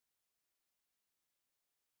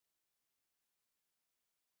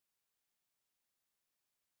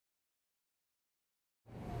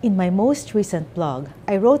In my most recent blog,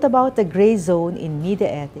 I wrote about the gray zone in media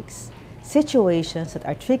ethics, situations that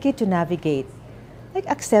are tricky to navigate, like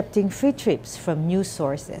accepting free trips from news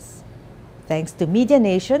sources. Thanks to Media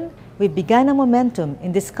Nation, we began a momentum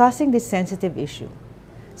in discussing this sensitive issue.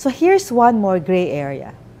 So here's one more gray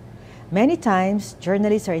area. Many times,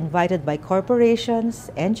 journalists are invited by corporations,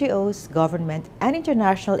 NGOs, government, and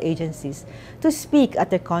international agencies to speak at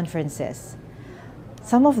their conferences.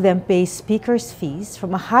 Some of them pay speakers' fees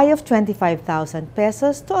from a high of 25,000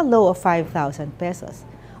 pesos to a low of 5,000 pesos.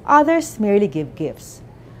 Others merely give gifts.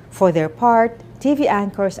 For their part, TV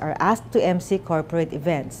anchors are asked to MC corporate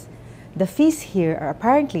events. The fees here are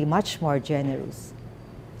apparently much more generous.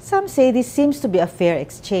 Some say this seems to be a fair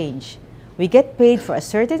exchange. We get paid for a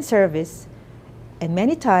certain service, and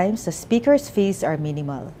many times the speaker's fees are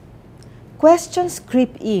minimal. Questions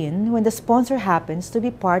creep in when the sponsor happens to be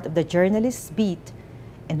part of the journalist's beat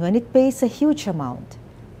and when it pays a huge amount.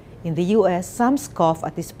 In the US, some scoff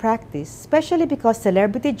at this practice, especially because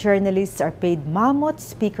celebrity journalists are paid mammoth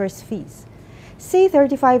speakers' fees, say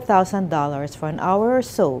 $35,000 for an hour or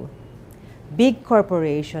so. Big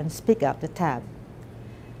corporations pick up the tab.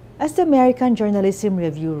 As the American Journalism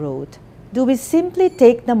Review wrote, do we simply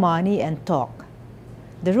take the money and talk?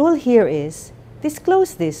 The rule here is,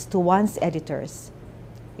 disclose this to one's editors.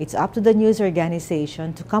 It's up to the news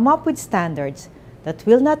organization to come up with standards that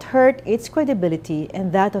will not hurt its credibility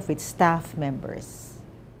and that of its staff members.